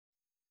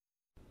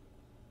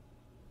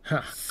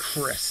Huh,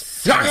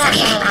 Chris.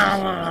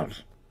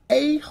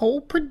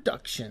 A-Hole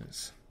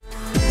Productions.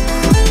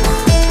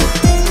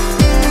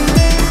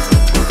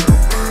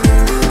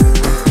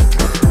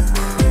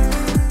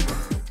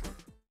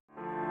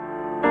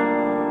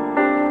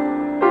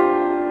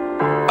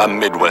 A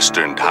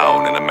Midwestern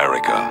town in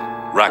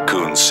America,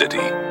 Raccoon City,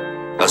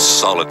 a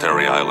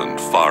solitary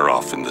island far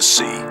off in the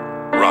sea,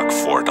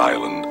 Rockfort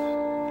Island,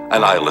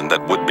 an island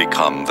that would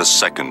become the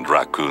second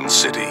Raccoon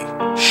City,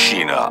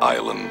 Sheena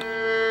Island.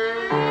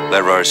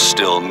 There are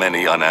still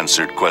many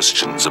unanswered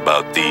questions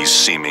about these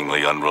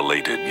seemingly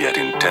unrelated yet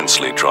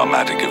intensely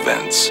traumatic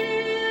events.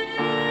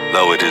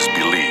 Though it is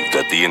believed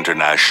that the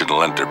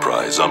international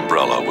enterprise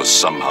umbrella was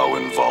somehow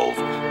involved,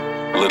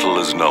 little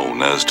is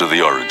known as to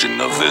the origin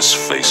of this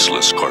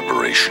faceless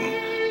corporation.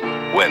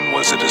 When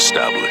was it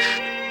established?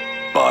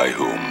 By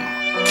whom?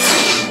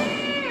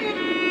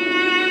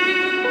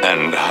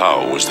 And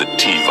how was the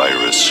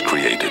T-virus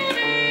created?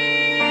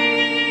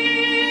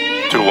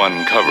 To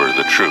uncover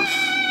the truth,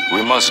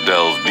 we must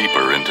delve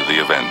deeper into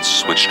the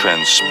events which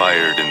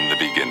transpired in the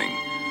beginning,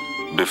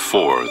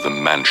 before the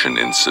mansion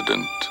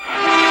incident.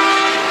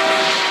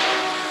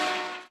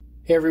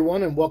 Hey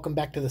everyone, and welcome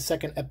back to the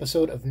second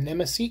episode of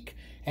Nemeseek.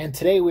 And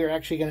today we are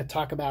actually going to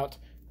talk about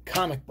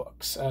comic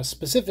books,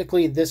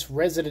 specifically this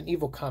Resident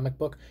Evil comic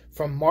book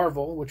from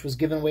Marvel, which was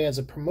given away as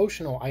a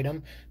promotional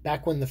item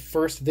back when the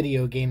first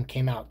video game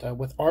came out,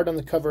 with art on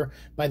the cover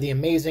by the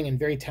amazing and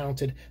very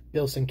talented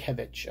Bill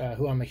Sienkiewicz,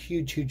 who I'm a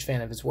huge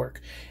fan of his work.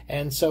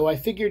 And so I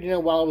figured,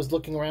 while I was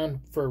looking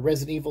around for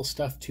Resident Evil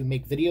stuff to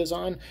make videos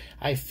on,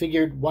 I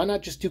figured, why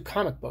not just do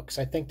comic books?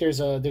 I think there's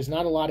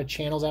not a lot of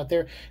channels out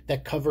there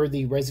that cover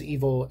the Resident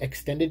Evil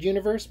extended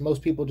universe.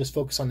 Most people just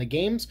focus on the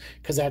games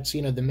because that's,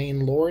 the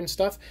main lore and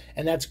stuff,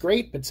 and that's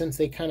great. But since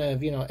they kind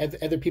of,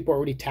 other people are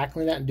already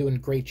tackling that and doing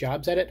great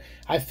jobs at it,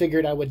 I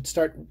figured I would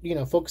start,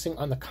 focusing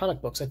on the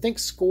comic books. I think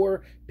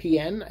Score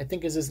PN, I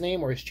think is his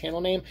name, or his channel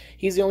name.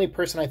 He's the only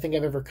person I think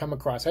I've ever come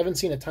across. I haven't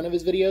seen a ton of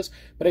his videos,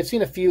 but I've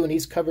seen a few, and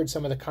he's covered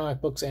some of the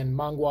comic books and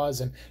manhwas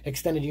and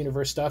extended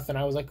universe stuff, and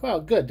I was like, well,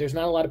 good. There's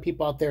not a lot of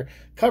people out there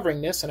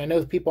covering this, and I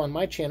know the people on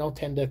my channel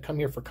tend to come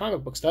here for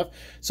comic book stuff,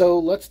 so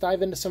let's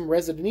dive into some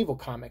Resident Evil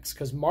comics,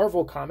 because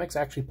Marvel Comics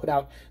actually put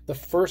out the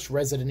first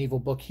Resident Evil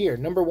book here.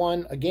 Number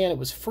one, again, it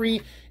was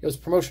free. It was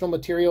promotional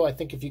material. I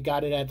think if you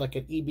got it at like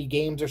an EB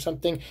Games or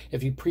something,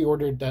 if you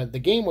pre-ordered the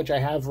game, which I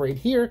have right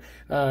here,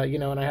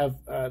 and I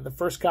have the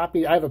first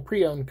copy. I have a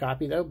pre-owned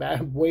copy though,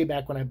 way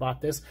back when I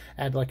bought this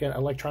at like an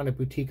electronic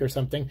boutique or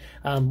something,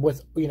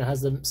 with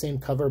has the same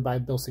cover by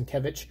Bill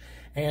Sienkiewicz.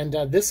 And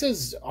this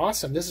is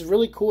awesome. This is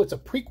really cool. It's a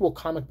prequel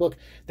comic book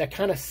that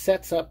kind of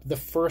sets up the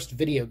first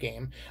video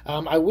game.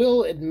 I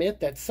will admit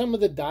that some of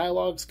the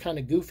dialogue's kind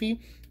of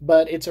goofy,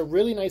 but it's a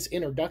really nice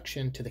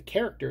introduction to the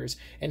characters,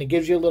 and it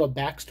gives you a little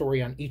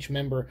backstory on each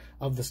member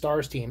of the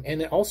STARS team.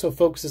 And it also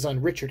focuses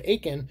on Richard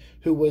Aiken,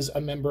 who was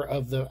a member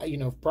of the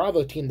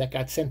Bravo team that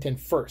got sent in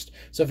first.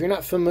 So if you're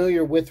not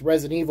familiar with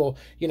Resident Evil,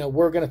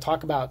 we're going to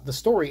talk about the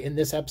story in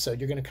this episode.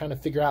 You're going to kind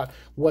of figure out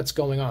what's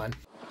going on.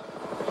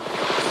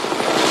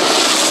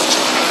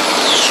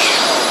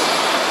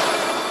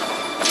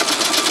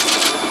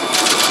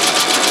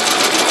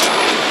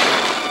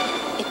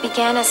 It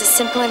began as a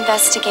simple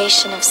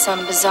investigation of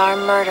some bizarre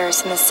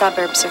murders in the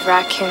suburbs of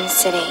Raccoon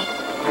City.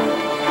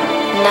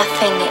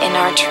 Nothing in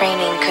our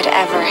training could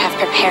ever have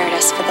prepared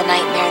us for the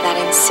nightmare that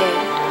ensued.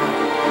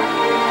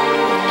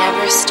 We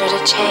never stood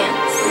a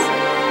chance.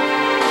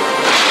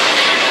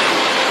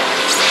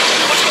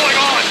 What's going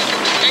on?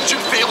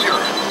 Engine failure.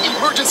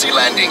 Emergency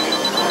landing.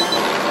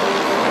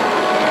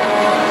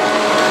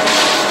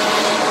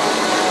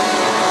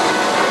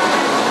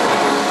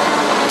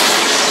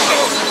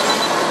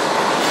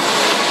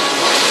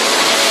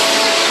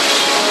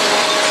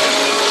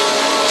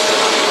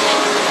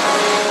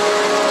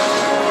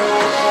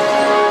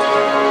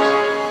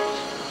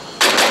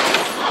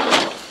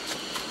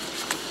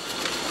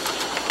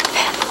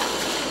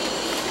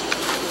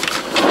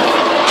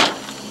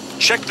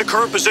 Check the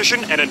current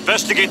position and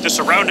investigate the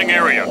surrounding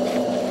area.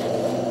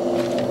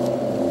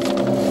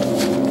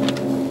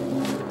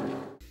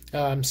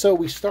 So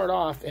we start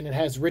off, and it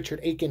has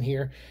Richard Aiken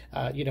here.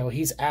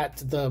 He's at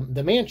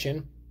the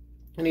mansion,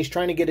 and he's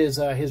trying to get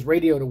his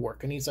radio to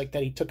work, and he's like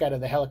that he took out of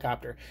the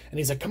helicopter, and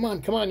he's like, come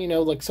on,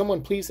 like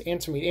someone please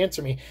answer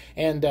me,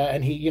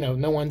 and he,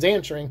 no one's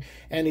answering,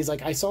 and he's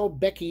like, I saw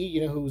Becky,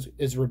 who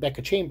is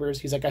Rebecca Chambers.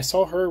 He's like, I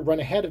saw her run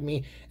ahead of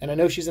me, and I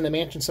know she's in the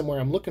mansion somewhere.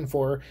 I'm looking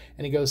for her,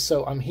 and he goes,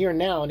 so I'm here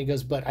now, and he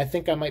goes, but I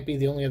think I might be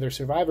the only other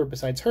survivor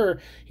besides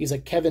her. He's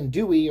like, Kevin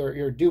Dewey,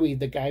 or Dewey,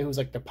 the guy who's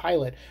like the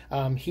pilot,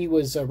 he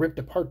was ripped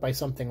apart by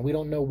something. We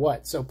don't know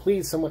what, so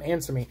please someone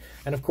answer me.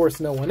 And of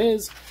course no one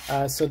is.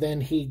 So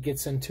then he gets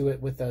gets into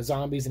it with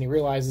zombies, and he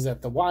realizes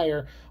that the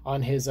wire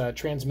on his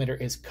transmitter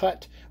is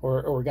cut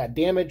or got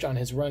damaged on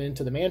his run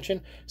into the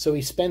mansion. So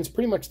he spends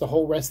pretty much the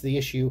whole rest of the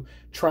issue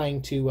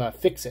trying to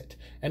fix it.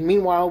 And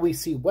meanwhile, we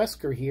see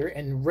Wesker here,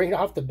 and right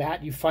off the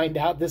bat, you find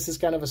out, this is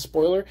kind of a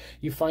spoiler,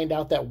 you find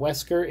out that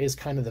Wesker is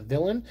kind of the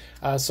villain.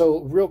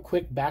 So real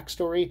quick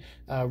backstory,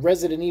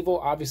 Resident Evil,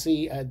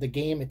 obviously the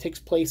game, it takes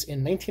place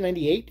in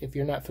 1998, if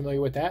you're not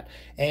familiar with that,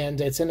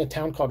 and it's in a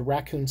town called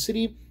Raccoon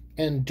City.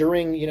 And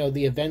during,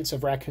 the events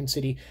of Raccoon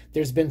City,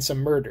 there's been some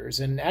murders.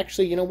 And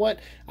actually, you know what?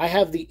 I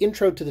have the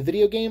intro to the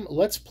video game.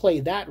 Let's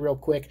play that real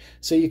quick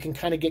so you can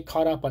kind of get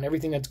caught up on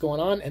everything that's going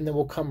on, and then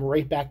we'll come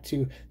right back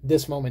to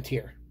this moment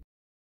here.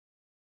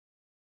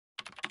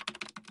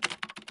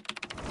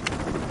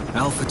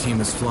 Alpha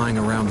Team is flying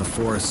around the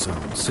forest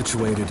zone,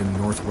 situated in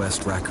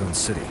northwest Raccoon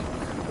City,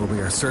 where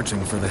we are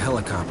searching for the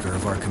helicopter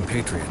of our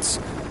compatriots,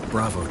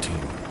 Bravo Team,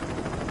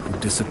 who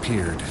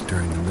disappeared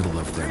during the middle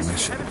of their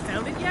mission. Haven't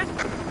found it yet?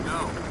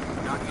 No,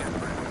 not yet,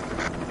 Brad.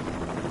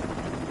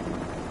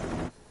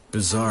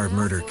 Bizarre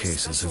murder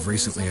cases have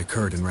recently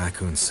occurred in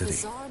Raccoon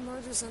City.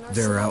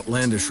 There are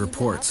outlandish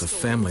reports of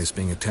families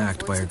being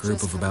attacked by a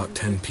group of about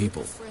 10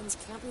 people.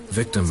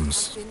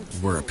 Victims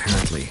were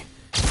apparently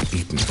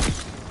eaten.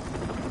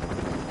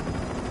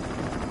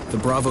 The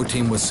Bravo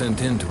Team was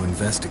sent in to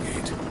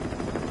investigate,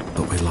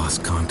 but we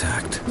lost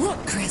contact. Look,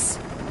 Chris.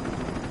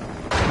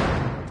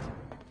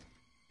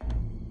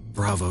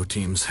 Bravo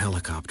Team's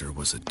helicopter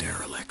was a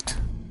derelict.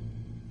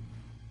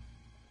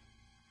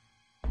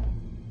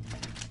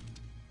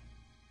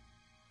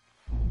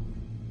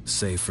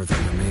 Save for the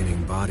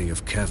remaining body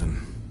of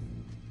Kevin.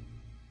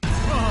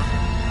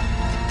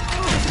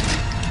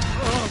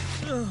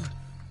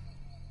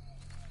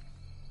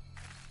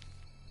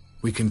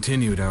 We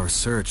continued our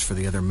search for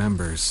the other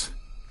members,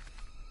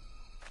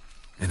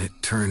 and it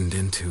turned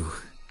into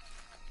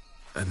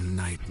a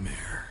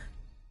nightmare.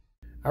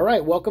 All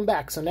right, welcome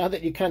back. So now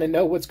that you kind of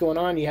know what's going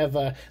on, you have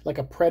like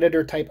a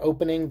Predator type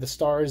opening. The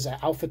Stars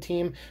Alpha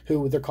Team,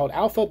 who they're called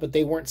Alpha, but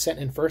they weren't sent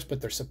in first,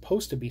 but they're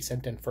supposed to be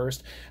sent in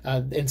first.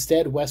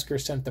 Instead, Wesker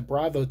sent the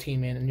Bravo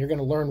Team in, and you're going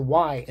to learn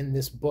why in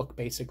this book,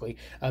 basically,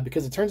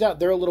 because it turns out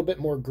they're a little bit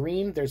more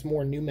green. There's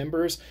more new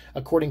members,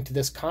 according to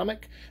this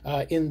comic,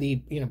 in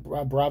the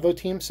Bravo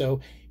Team. So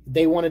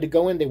they wanted to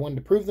go in, they wanted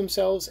to prove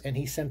themselves, and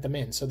he sent them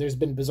in. So there's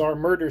been bizarre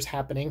murders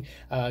happening,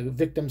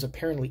 victims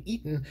apparently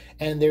eaten,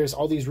 and there's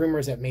all these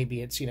rumors that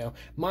maybe it's,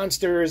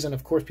 monsters, and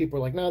of course people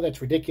are like, no,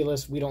 that's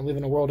ridiculous, we don't live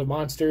in a world of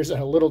monsters.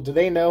 Little do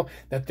they know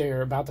that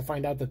they're about to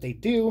find out that they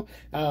do,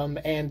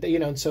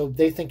 and so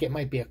they think it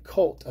might be a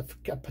cult of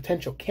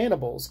potential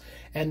cannibals,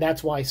 and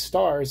that's why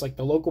Stars, like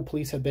the local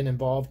police, have been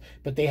involved,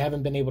 but they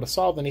haven't been able to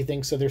solve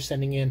anything, so they're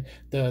sending in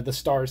the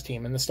Stars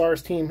team. And the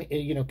Stars team,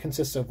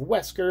 consists of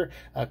Wesker,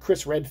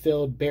 Chris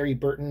Redfield, Barry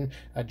Burton,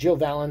 Jill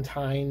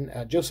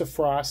Valentine, Joseph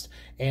Frost,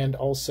 and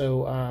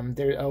also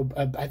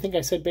I think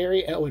I said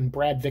Barry, and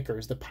Brad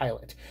Vickers, the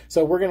pilot.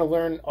 So we're going to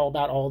learn all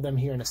about all of them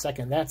here in a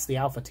second. That's the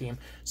Alpha Team.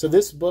 So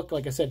this book,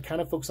 like I said, kind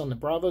of focuses on the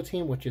Bravo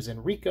Team, which is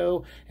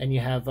Enrico, and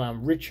you have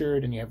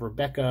Richard, and you have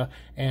Rebecca,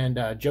 and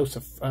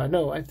Joseph,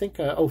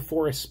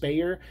 Forrest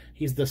Speyer,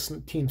 he's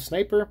the team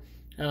sniper,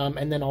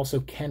 and then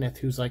also Kenneth,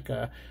 who's like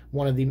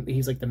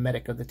he's like the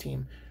medic of the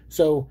team.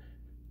 So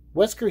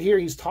Wesker here,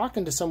 he's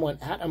talking to someone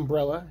at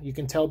Umbrella. You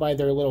can tell by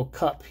their little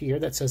cup here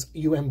that says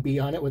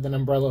UMB on it with an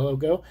Umbrella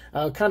logo.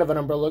 Kind of an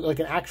Umbrella logo, like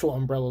an actual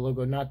Umbrella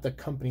logo, not the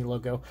company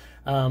logo.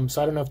 So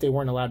I don't know if they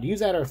weren't allowed to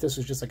use that or if this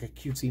was just like a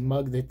cutesy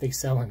mug that they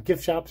sell in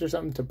gift shops or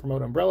something to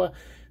promote Umbrella.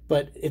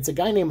 But it's a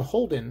guy named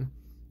Holden.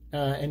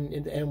 And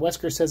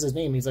Wesker says his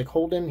name. He's like,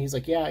 Holden. He's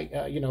like, yeah,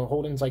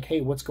 Holden's like, hey,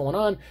 what's going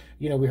on?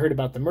 We heard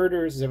about the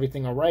murders. Is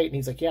everything all right? And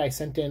he's like, yeah, I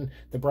sent in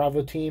the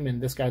Bravo Team.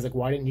 And this guy's like,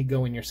 why didn't you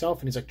go in yourself?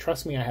 And he's like,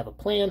 trust me, I have a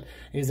plan.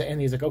 And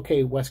he's like,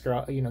 okay,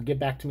 Wesker, get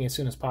back to me as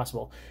soon as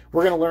possible.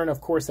 We're going to learn, of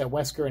course, that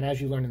Wesker, and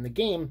as you learn in the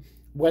game,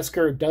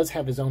 Wesker does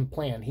have his own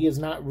plan. He is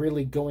not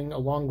really going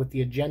along with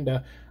the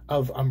agenda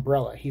of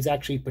Umbrella. He's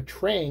actually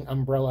betraying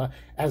Umbrella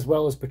as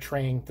well as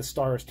betraying the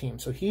Stars team.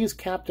 So he's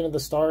captain of the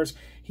Stars.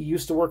 He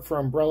used to work for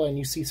Umbrella, and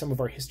you see some of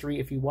our history.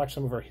 If you watch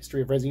some of our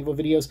history of Resident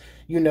Evil videos,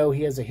 you know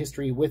he has a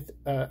history with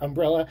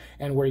Umbrella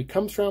and where he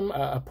comes from,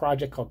 a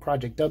project called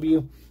Project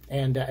W.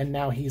 And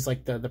now he's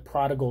like the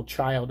prodigal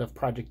child of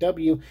Project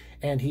W,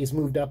 and he's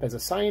moved up as a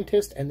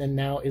scientist, and then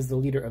now is the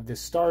leader of this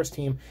Stars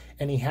team.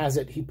 And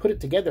he put it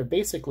together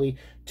basically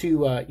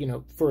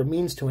to, for a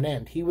means to an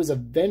end. He was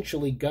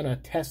eventually gonna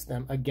test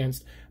them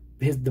against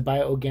the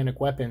bioorganic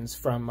weapons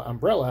from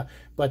Umbrella,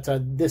 but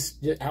this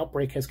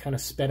outbreak has kind of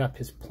sped up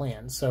his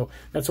plans. So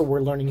that's what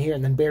we're learning here.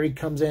 And then Barry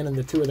comes in, and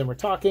the two of them are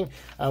talking.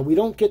 We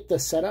don't get the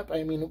setup.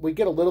 I mean, we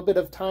get a little bit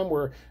of time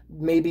where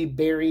maybe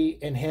Barry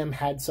and him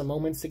had some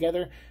moments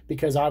together,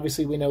 because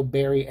obviously we know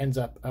Barry ends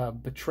up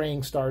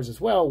betraying Stars as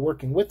well,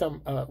 working with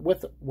them,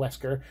 with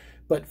Wesker.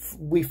 But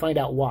we find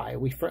out why.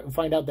 We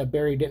find out that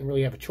Barry didn't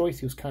really have a choice.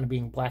 He was kind of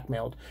being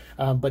blackmailed.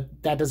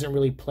 But that doesn't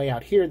really play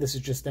out here. This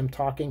is just them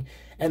talking.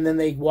 And then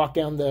they walk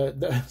down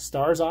the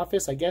Stars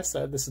office, I guess.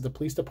 This is the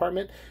police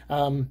department.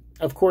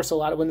 Of course,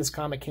 when this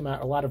comic came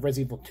out, a lot of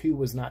Resident Evil 2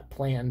 was not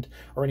planned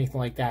or anything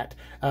like that.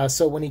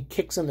 So when he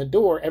kicks in the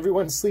door,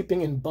 everyone's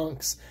sleeping in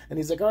bunks. And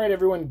he's like, all right,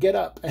 everyone, get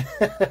up.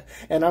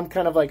 And I'm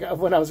kind of like,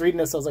 when I was reading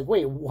this, I was like,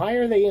 wait, why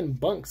are they in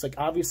bunks? Like,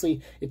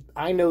 obviously,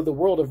 I know the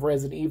world of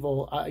Resident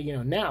Evil,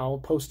 now,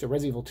 post to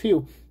Resident Evil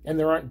 2, and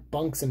there aren't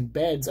bunks and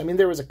beds. I mean,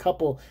 there was a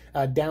couple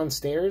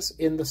downstairs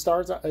in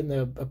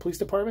the police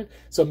department,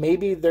 so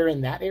maybe they're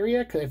in that area.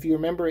 Because if you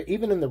remember,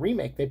 even in the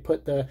remake, they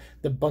put the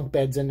bunk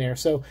beds in there.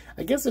 So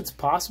I guess it's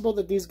possible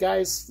that these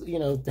guys,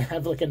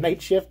 have like a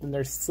night shift and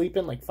they're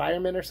sleeping like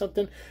firemen or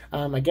something.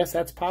 I guess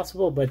that's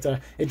possible, but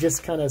it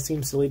just kind of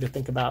seems silly to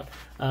think about.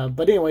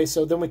 But anyway,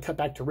 so then we cut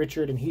back to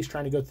Richard, and he's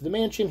trying to go through the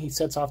mansion. He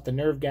sets off the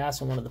nerve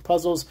gas in one of the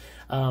puzzles,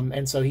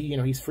 and so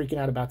he's freaking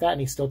out about that, and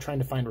he's still trying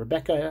to find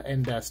Rebecca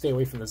and stay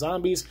away from the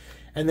zombies.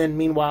 And then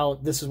meanwhile,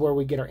 this is where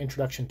we get our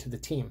introduction to the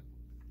team.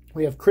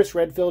 We have Chris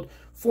Redfield,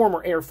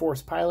 former Air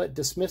Force pilot,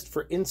 dismissed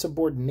for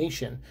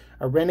insubordination,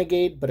 a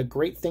renegade but a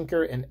great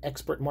thinker and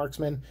expert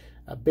marksman.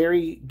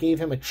 Barry gave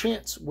him a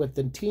chance with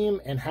the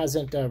team and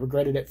hasn't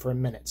regretted it for a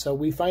minute. So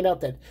we find out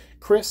that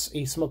Chris,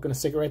 he's smoking a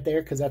cigarette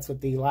there because that's what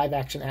the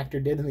live-action actor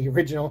did in the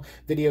original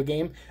video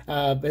game.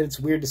 But it's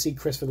weird to see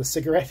Chris with a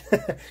cigarette,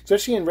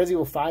 especially in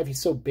Resident Evil 5.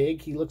 He's so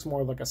big, he looks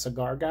more like a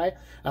cigar guy.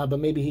 But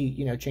maybe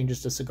he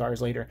changes to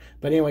cigars later.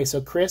 But anyway, so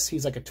Chris,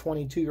 he's like a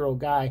 22-year-old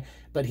guy,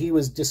 but he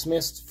was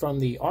dismissed from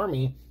the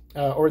Army.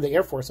 Or the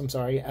Air Force, I'm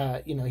sorry.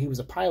 He was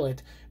a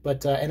pilot,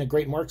 but and a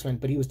great marksman,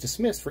 but he was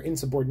dismissed for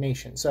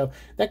insubordination. So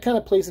that kind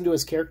of plays into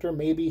his character.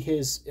 Maybe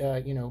his,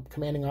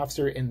 commanding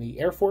officer in the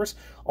Air Force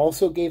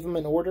also gave him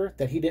an order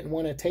that he didn't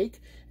want to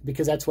take,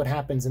 because that's what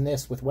happens in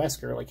this with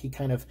Wesker. Like, he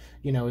kind of,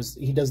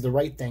 he does the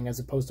right thing as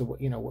opposed to what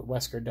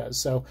Wesker does.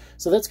 So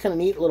that's kind of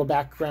neat. A little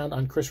background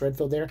on Chris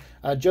Redfield there.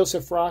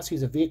 Joseph Ross,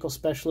 he's a vehicle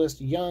specialist,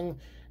 young,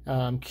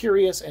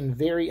 curious, and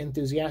very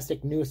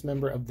enthusiastic, newest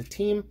member of the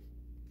team.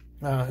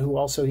 Who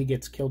also he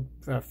gets killed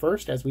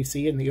first, as we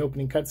see in the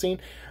opening cutscene.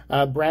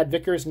 Brad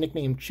Vickers,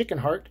 nicknamed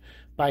Chickenheart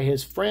by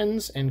his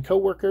friends and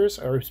co-workers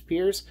or his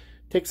peers,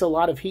 takes a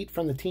lot of heat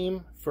from the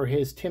team for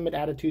his timid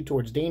attitude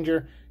towards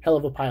danger. Hell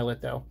of a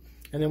pilot, though.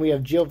 And then we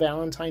have Jill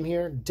Valentine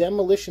here,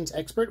 demolitions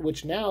expert,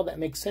 which now that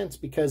makes sense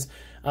because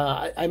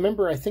I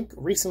remember, I think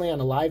recently on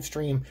a live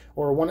stream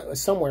or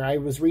somewhere, I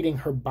was reading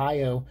her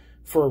bio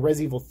for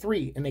Resident Evil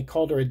 3, and they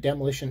called her a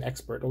demolition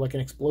expert, or like an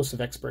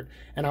explosive expert.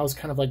 And I was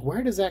kind of like,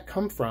 where does that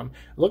come from?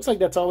 It looks like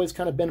that's always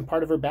kind of been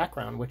part of her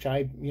background, which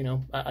I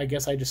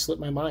guess I just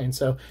slipped my mind.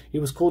 So it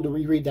was cool to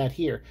reread that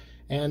here.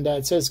 And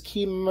it says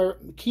key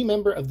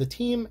member of the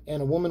team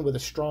and a woman with a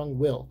strong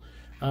will.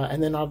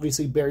 And then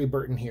obviously Barry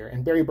Burton here.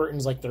 And Barry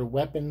Burton's like their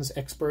weapons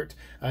expert.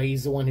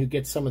 He's the one who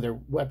gets some of their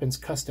weapons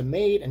custom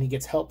made, and he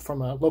gets help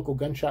from a local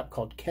gun shop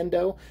called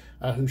Kendo,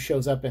 who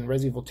shows up in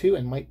Resident Evil 2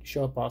 and might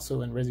show up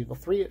also in Resident Evil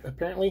 3,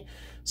 apparently.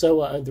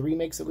 So the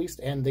remakes at least,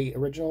 and the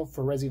original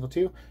for Resident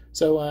Evil 2.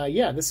 So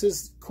yeah, this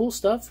is cool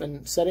stuff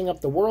and setting up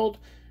the world.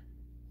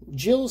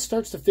 Jill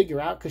starts to figure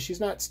out, because she's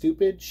not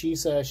stupid.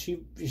 She's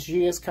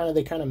she is kind of,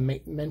 they kind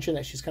of mention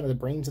that she's kind of the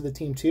brains of the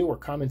team too, or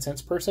common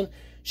sense person.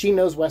 She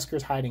knows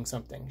Wesker's hiding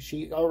something.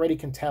 She already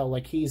can tell.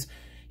 Like he's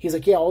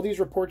like, yeah, all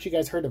these reports you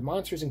guys heard of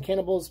monsters and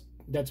cannibals,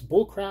 that's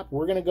bullcrap.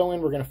 We're gonna go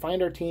in. We're gonna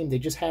find our team. They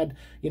just had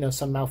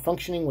some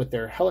malfunctioning with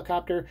their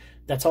helicopter.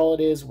 That's all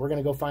it is. We're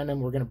gonna go find them.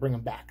 We're gonna bring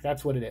them back.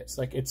 That's what it is.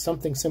 Like, it's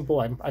something simple.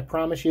 I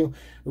promise you.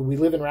 We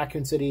live in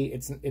Raccoon City.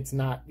 It's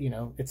not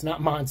it's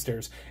not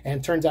monsters. And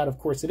it turns out, of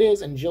course, it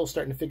is. And Jill's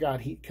starting to figure out,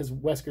 because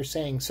Wesker's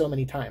saying so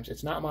many times,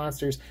 it's not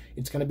monsters.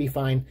 It's gonna be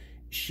fine.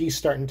 She's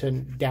starting to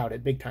doubt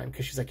it big time,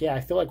 because she's like, yeah,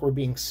 I feel like we're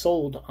being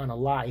sold on a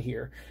lie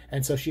here.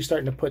 And so she's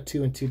starting to put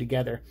two and two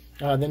together.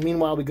 Then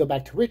meanwhile, we go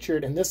back to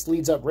Richard, and this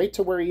leads up right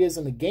to where he is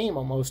in the game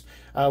almost,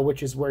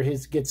 which is where he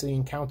gets the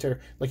encounter.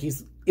 Like,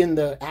 he's in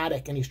the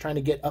attic, and he's trying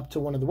to get up to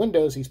one of the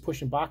windows. He's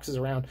pushing boxes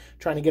around,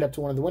 trying to get up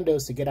to one of the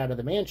windows to get out of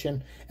the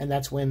mansion, and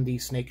that's when the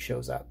snake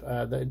shows up.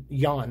 The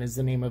Yawn is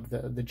the name of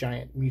the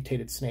giant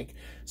mutated snake.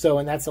 So,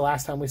 and that's the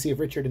last time we see of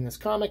Richard in this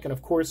comic, and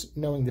of course,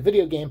 knowing the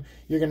video game,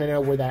 you're going to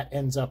know where that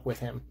ends up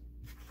with him.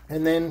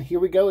 And then here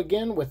we go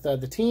again with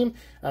the team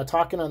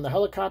talking on the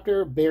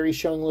helicopter. Barry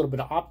showing a little bit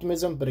of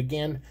optimism, but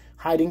again,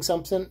 hiding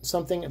something.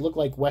 It looked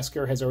like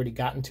Wesker has already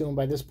gotten to him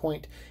by this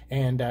point,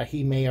 and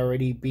he may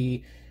already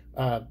be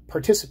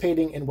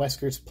participating in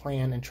Wesker's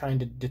plan and trying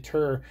to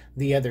deter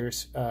the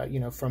others,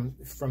 from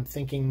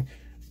thinking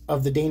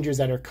of the dangers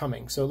that are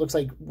coming. So it looks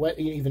like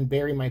even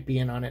Barry might be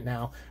in on it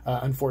now,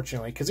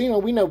 unfortunately. Because,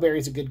 we know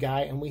Barry's a good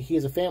guy, and he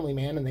is a family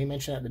man, and they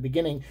mentioned that at the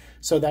beginning.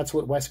 So that's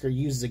what Wesker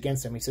uses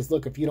against him. He says,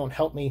 look, if you don't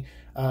help me,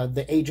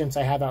 the agents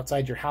I have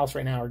outside your house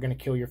right now are going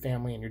to kill your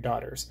family and your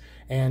daughters.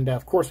 And,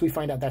 of course, we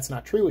find out that's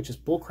not true, which is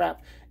bullcrap.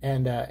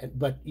 And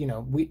but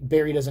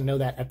Barry doesn't know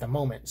that at the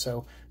moment,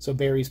 so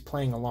Barry's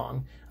playing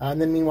along.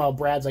 And then meanwhile,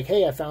 Brad's like,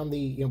 hey, I found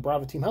the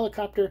Bravo team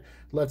helicopter.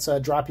 Let's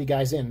drop you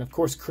guys in. Of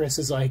course, Chris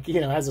is like,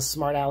 has a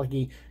smart aleck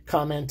alecky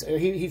comment.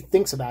 He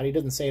thinks about it. He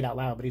doesn't say it out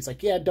loud, but he's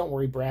like, yeah, don't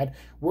worry, Brad.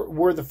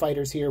 We're the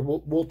fighters here.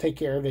 We'll take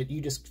care of it.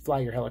 You just fly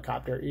your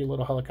helicopter, your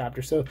little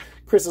helicopter. So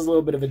Chris is a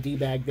little bit of a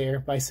D-bag there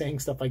by saying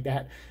stuff like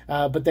that.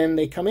 But then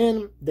they come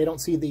in. They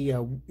don't see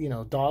the,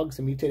 dogs,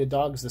 the mutated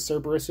dogs, the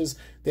Cerberuses.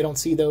 They don't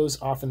see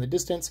those off in the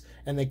distance.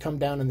 And they come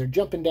down and they're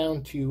jumping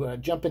down to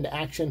jump into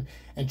action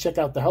and check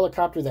out the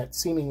helicopter that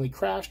seemingly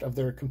crashed of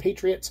their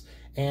compatriots.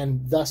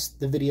 And thus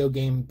the video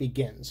game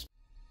begins.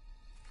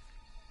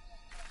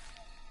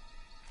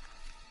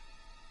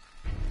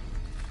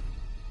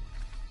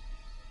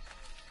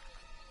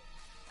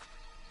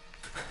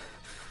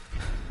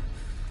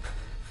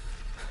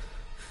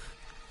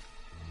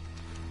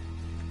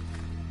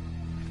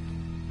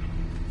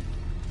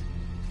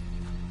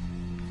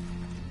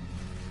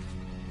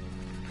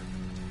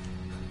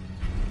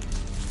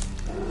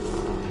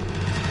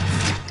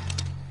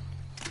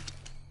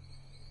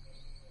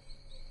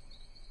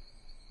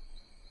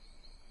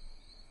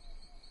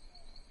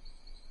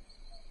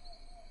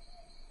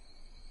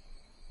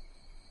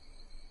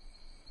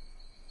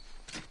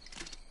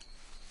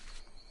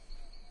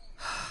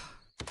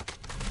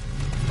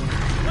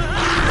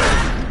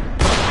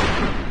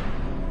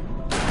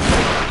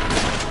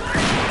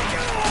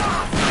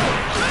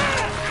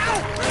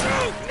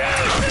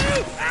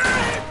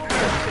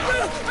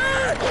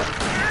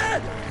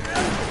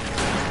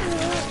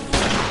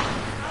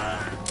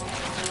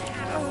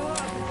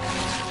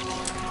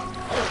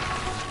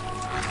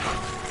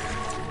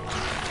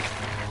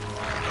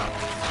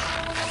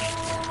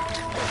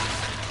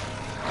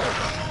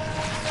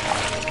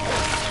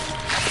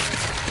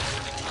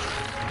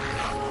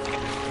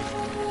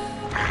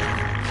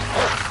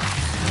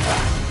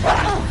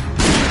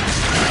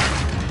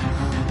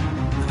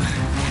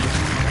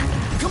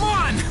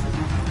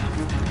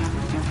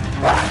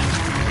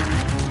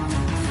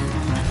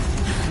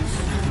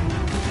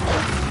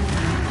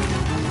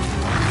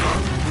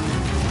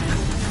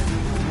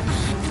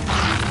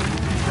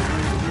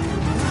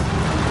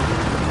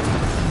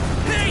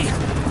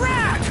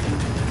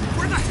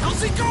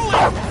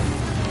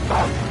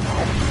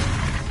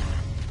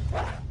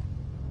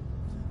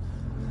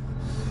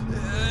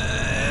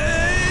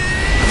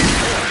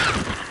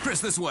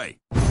 This way.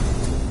 Damn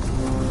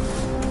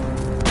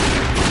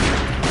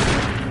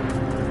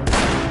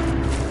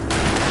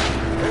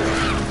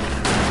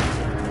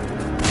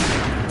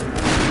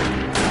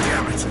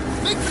it!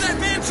 Make for that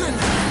mansion!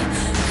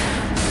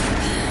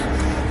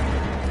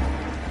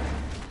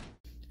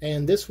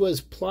 And this was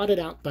plotted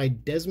out by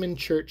Desmond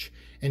Church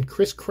and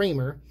Chris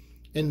Kramer,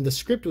 and the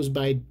script was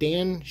by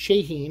Dan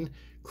Shaheen,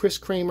 Chris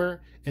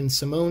Kramer, and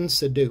Simone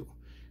Sadu.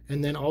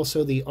 And then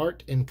also the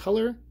art and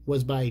color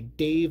was by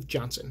Dave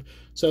Johnson.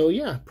 So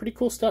yeah, pretty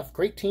cool stuff.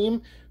 Great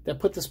team that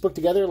put this book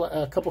together.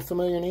 A couple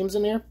familiar names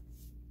in there.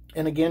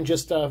 And again,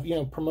 just,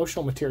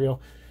 promotional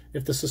material.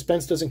 If the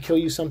suspense doesn't kill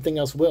you, something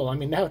else will. I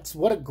mean,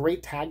 what a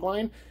great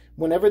tagline.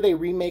 Whenever they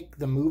remake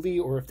the movie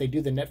or if they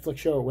do the Netflix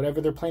show or whatever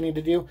they're planning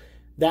to do,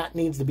 that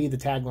needs to be the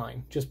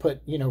tagline. Just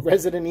put,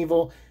 Resident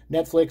Evil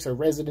Netflix or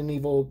Resident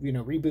Evil,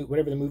 reboot,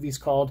 whatever the movie's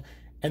called.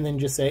 And then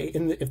just say,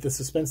 if the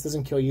suspense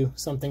doesn't kill you,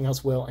 something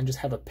else will. And just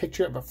have a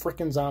picture of a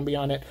frickin' zombie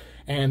on it.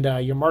 And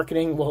your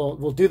marketing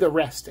will do the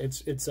rest.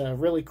 It's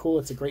really cool.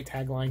 It's a great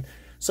tagline.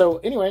 So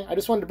anyway, I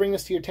just wanted to bring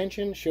this to your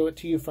attention, show it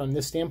to you from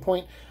this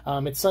standpoint.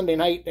 It's Sunday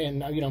night,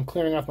 and I'm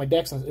clearing off my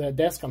desk.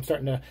 I'm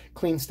starting to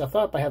clean stuff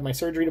up. I have my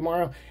surgery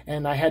tomorrow,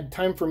 and I had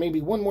time for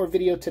maybe one more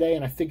video today,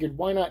 and I figured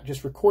why not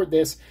just record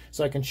this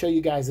so I can show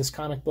you guys this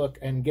comic book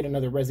and get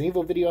another Resident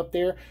Evil video up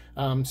there.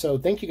 So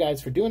thank you guys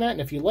for doing that,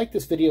 and if you like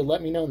this video,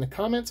 let me know in the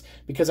comments,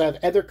 because I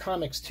have other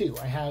comics too.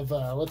 I have,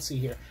 let's see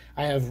here,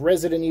 I have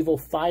Resident Evil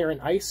Fire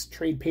and Ice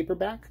trade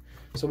paperback,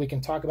 so we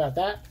can talk about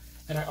that.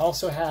 And I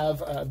also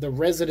have the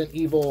Resident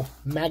Evil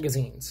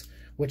magazines,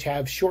 which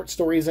have short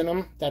stories in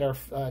them that are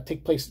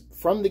take place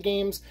from the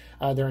games,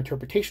 their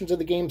interpretations of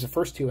the games, the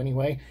first two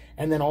anyway,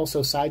 and then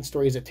also side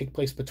stories that take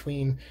place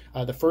between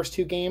the first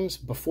two games,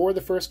 before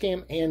the first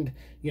game, and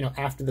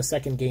after the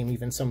second game,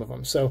 even some of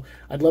them. So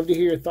I'd love to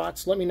hear your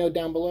thoughts. Let me know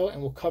down below, and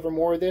we'll cover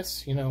more of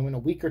this, in a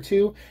week or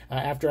two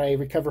after I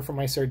recover from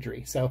my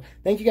surgery. So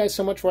thank you guys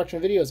so much for watching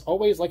the video. As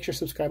always, like, share,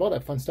 subscribe, all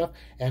that fun stuff,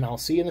 and I'll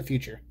see you in the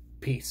future.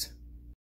 Peace.